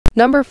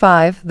Number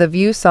 5. The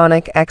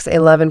ViewSonic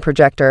X11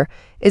 projector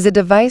is a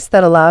device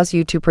that allows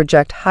you to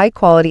project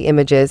high-quality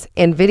images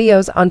and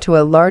videos onto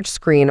a large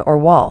screen or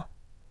wall.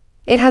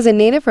 It has a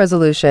native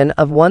resolution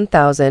of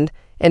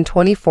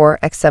 1024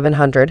 x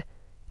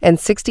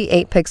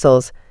 768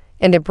 pixels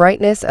and a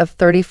brightness of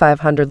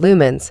 3500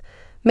 lumens,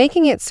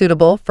 making it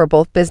suitable for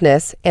both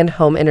business and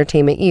home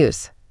entertainment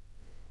use.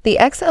 The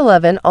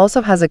X11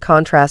 also has a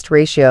contrast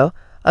ratio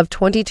of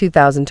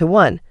 22,000 to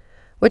 1,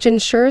 which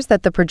ensures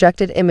that the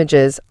projected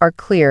images are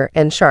clear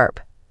and sharp.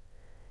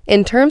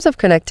 In terms of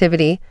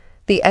connectivity,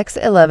 the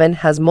X11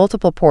 has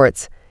multiple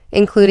ports,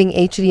 including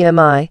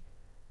HDMI,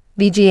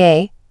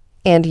 VGA,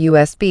 and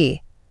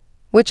USB,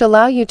 which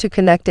allow you to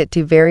connect it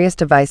to various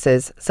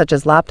devices such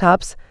as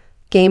laptops,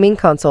 gaming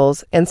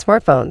consoles, and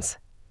smartphones.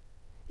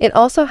 It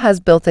also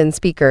has built-in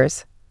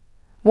speakers.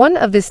 One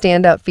of the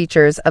standout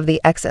features of the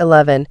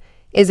X11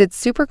 is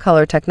its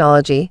supercolor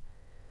technology,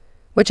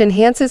 which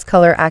enhances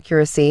color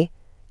accuracy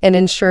and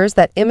ensures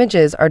that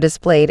images are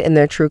displayed in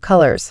their true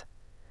colors.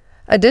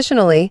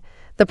 Additionally,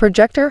 the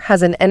projector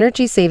has an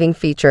energy-saving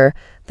feature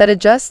that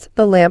adjusts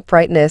the lamp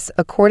brightness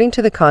according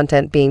to the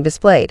content being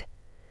displayed.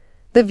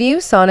 The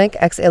ViewSonic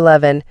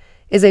X11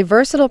 is a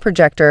versatile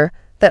projector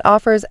that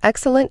offers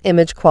excellent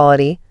image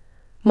quality,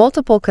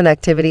 multiple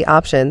connectivity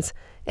options,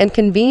 and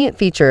convenient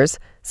features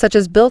such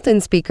as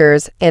built-in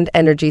speakers and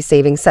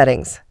energy-saving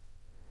settings.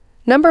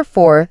 Number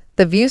 4.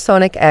 The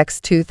ViewSonic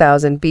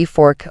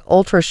X2000B4K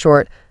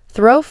Ultra-Short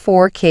Throw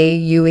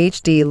 4K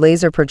UHD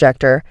Laser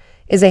Projector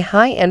is a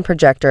high-end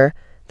projector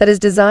that is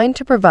designed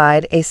to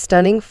provide a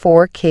stunning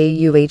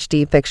 4K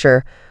UHD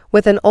picture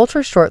with an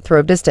ultra-short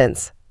throw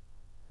distance.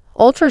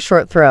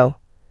 Ultra-short throw.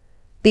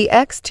 The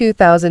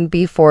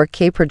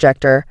X2000B4K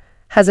projector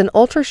has an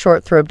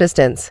ultra-short throw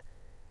distance,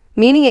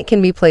 meaning it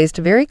can be placed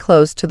very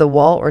close to the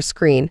wall or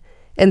screen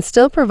and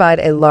still provide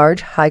a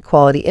large,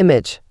 high-quality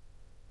image.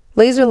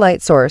 Laser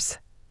light source.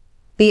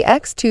 The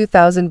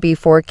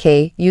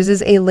X2000B4K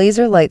uses a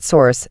laser light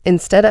source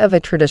instead of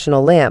a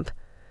traditional lamp,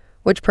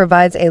 which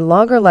provides a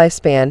longer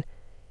lifespan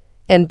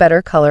and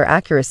better color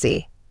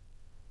accuracy.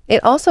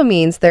 It also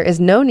means there is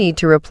no need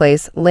to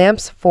replace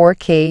lamp's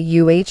 4K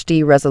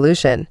UHD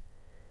resolution.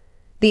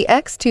 The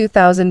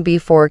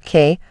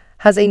X2000B4K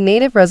has a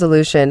native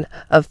resolution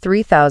of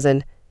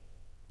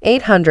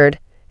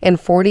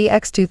 3840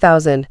 x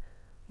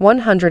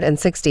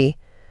 2160,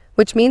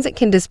 which means it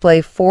can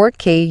display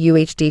 4K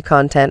UHD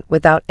content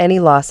without any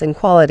loss in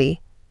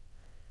quality.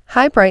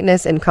 High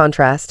brightness and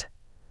contrast.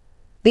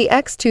 The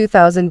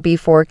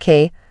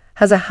X2000B4K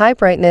has a high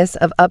brightness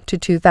of up to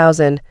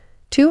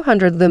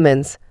 2200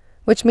 lumens,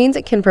 which means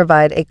it can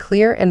provide a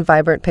clear and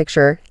vibrant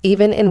picture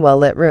even in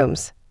well-lit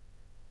rooms.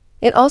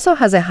 It also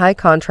has a high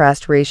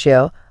contrast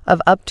ratio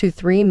of up to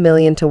 3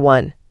 million to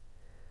 1,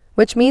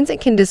 which means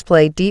it can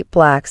display deep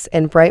blacks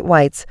and bright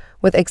whites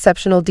with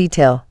exceptional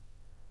detail.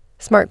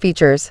 Smart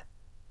features.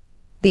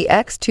 The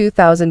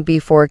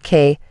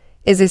X2000B4K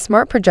is a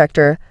smart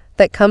projector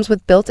that comes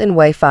with built-in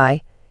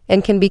Wi-Fi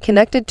and can be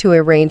connected to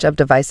a range of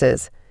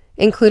devices,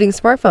 including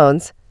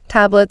smartphones,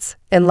 tablets,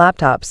 and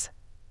laptops.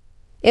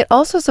 It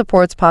also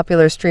supports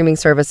popular streaming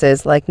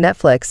services like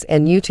Netflix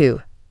and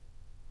YouTube.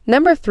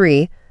 Number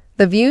 3.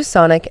 The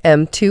ViewSonic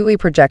M2E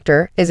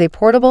projector is a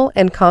portable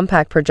and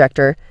compact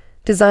projector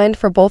designed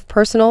for both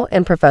personal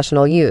and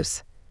professional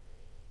use.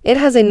 It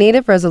has a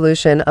native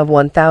resolution of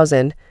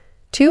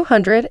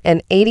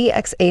 1280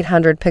 x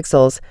 800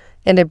 pixels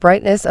and a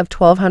brightness of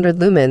 1200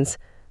 lumens,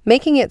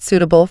 making it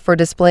suitable for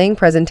displaying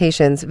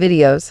presentations,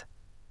 videos.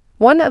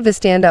 One of the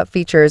standout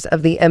features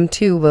of the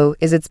M2E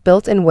is its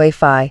built-in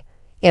Wi-Fi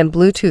and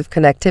Bluetooth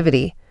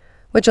connectivity,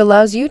 which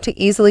allows you to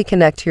easily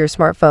connect to your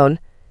smartphone,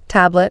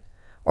 tablet,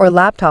 or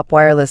laptop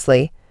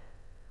wirelessly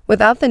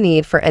without the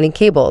need for any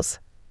cables.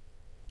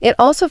 It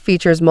also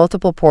features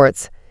multiple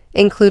ports,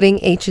 including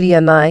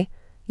HDMI,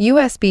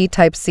 USB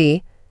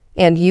Type-C,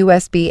 and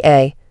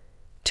USB-A,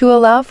 to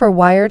allow for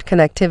wired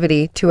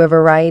connectivity to a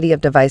variety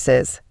of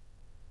devices.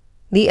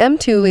 The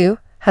M2E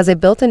has a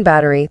built-in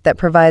battery that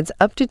provides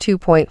up to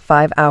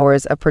 2.5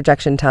 hours of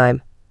projection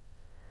time.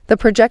 The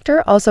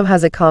projector also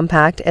has a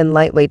compact and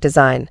lightweight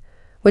design,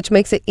 which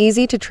makes it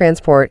easy to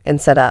transport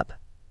and set up.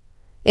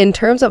 In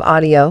terms of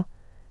audio,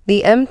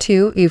 the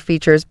M2E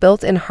features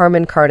built-in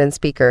Harman Kardon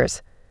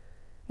speakers,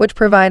 which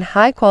provide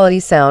high-quality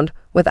sound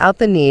without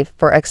the need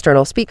for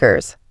external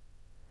speakers.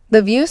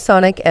 The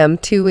ViewSonic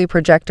M2E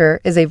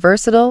projector is a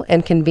versatile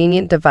and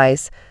convenient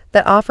device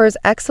that offers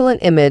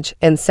excellent image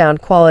and sound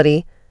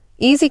quality,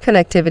 easy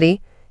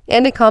connectivity,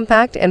 and a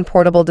compact and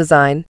portable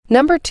design.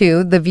 Number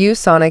 2. The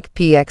ViewSonic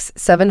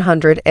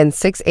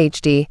PX706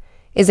 HD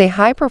is a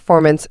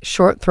high-performance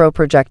short-throw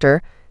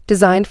projector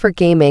designed for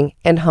gaming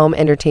and home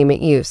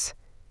entertainment use.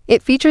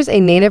 It features a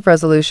native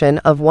resolution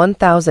of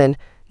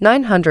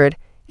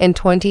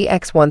 1920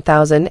 x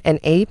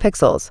 1080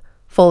 pixels,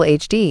 Full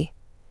HD,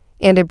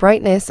 and a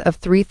brightness of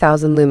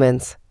 3000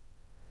 lumens.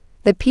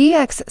 The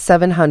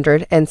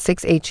PX706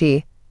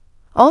 HD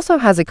also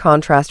has a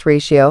contrast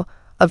ratio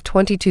of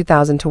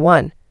 22,000 to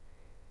 1,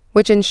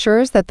 which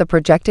ensures that the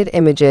projected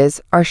images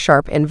are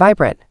sharp and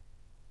vibrant.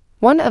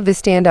 One of the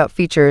standout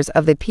features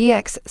of the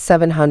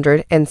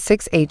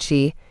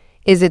PX706HD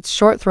is its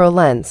short-throw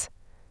lens,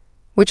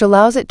 which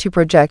allows it to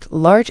project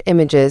large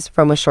images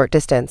from a short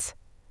distance.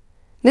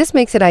 This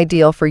makes it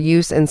ideal for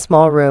use in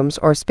small rooms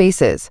or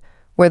spaces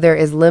where there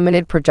is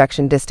limited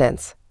projection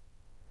distance.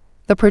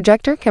 The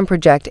projector can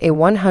project a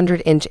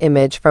 100-inch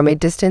image from a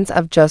distance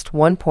of just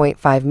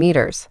 1.5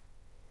 meters.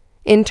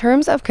 In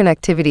terms of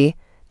connectivity,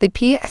 the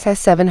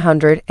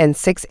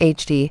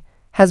PX706HD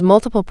has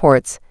multiple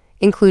ports,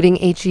 including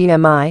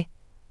HDMI,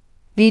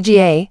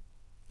 VGA,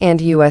 and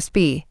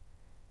USB,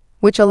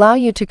 which allow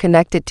you to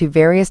connect it to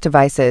various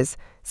devices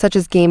such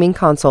as gaming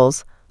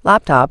consoles,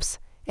 laptops,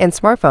 and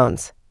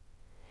smartphones.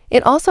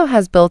 It also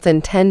has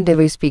built-in 10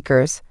 dB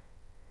speakers,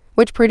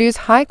 which produce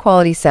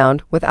high-quality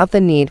sound without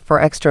the need for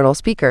external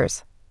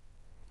speakers.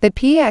 The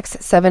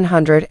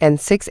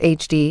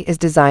PX706HD is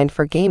designed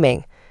for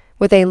gaming,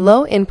 with a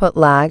low input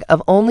lag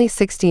of only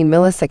 16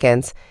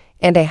 milliseconds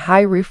and a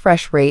high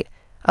refresh rate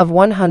of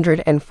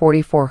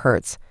 144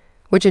 Hz,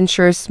 which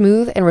ensures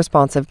smooth and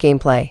responsive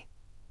gameplay.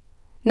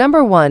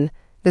 Number 1.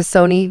 The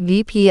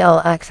Sony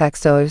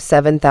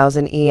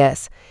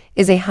VPLX7000ES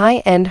is a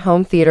high-end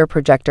home theater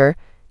projector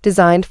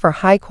designed for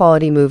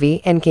high-quality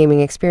movie and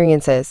gaming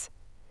experiences.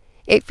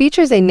 It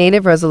features a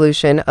native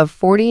resolution of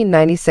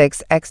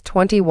 4096 x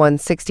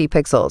 2160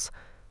 pixels,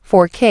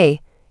 4K,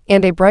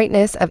 and a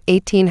brightness of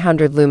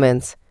 1800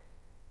 lumens,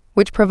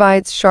 which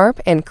provides sharp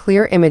and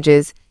clear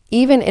images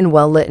even in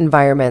well-lit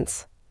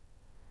environments.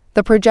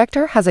 The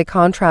projector has a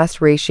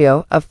contrast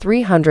ratio of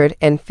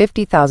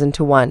 350,000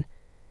 to 1,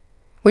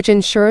 which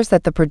ensures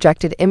that the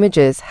projected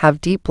images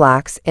have deep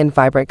blacks and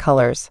vibrant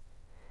colors.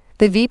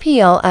 The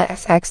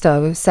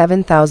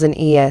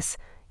VPLX7000ES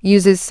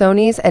uses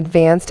Sony's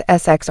advanced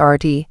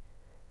SXRT,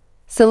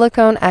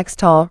 Silicone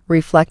X-Tall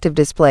reflective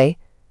display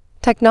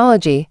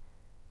technology,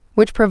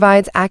 which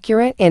provides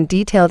accurate and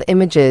detailed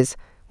images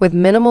with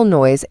minimal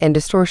noise and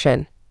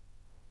distortion.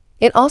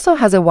 It also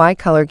has a wide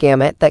color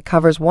gamut that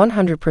covers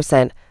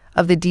 100%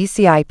 of the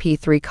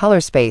DCI-P3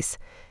 color space,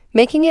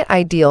 making it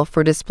ideal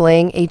for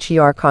displaying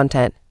HDR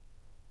content.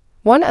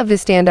 One of the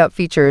standout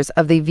features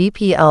of the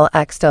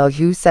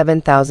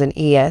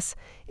VPLX7000ES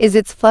is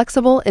its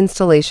flexible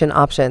installation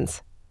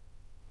options.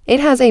 It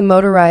has a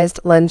motorized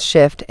lens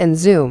shift and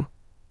zoom,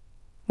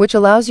 which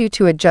allows you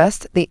to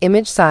adjust the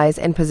image size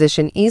and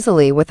position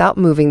easily without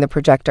moving the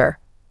projector.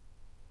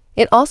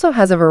 It also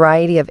has a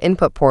variety of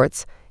input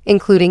ports,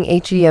 including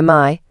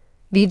HDMI,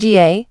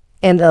 VGA,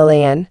 and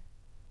LAN,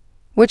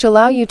 which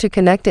allow you to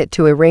connect it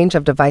to a range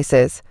of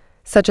devices,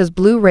 such as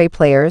Blu-ray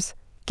players,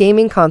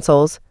 gaming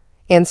consoles,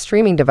 and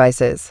streaming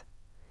devices.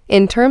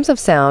 In terms of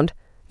sound,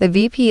 the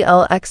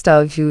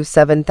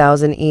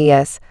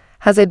VPLX7000ES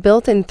has a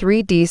built-in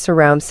 3D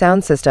surround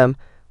sound system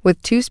with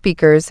 2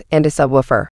 speakers and a subwoofer.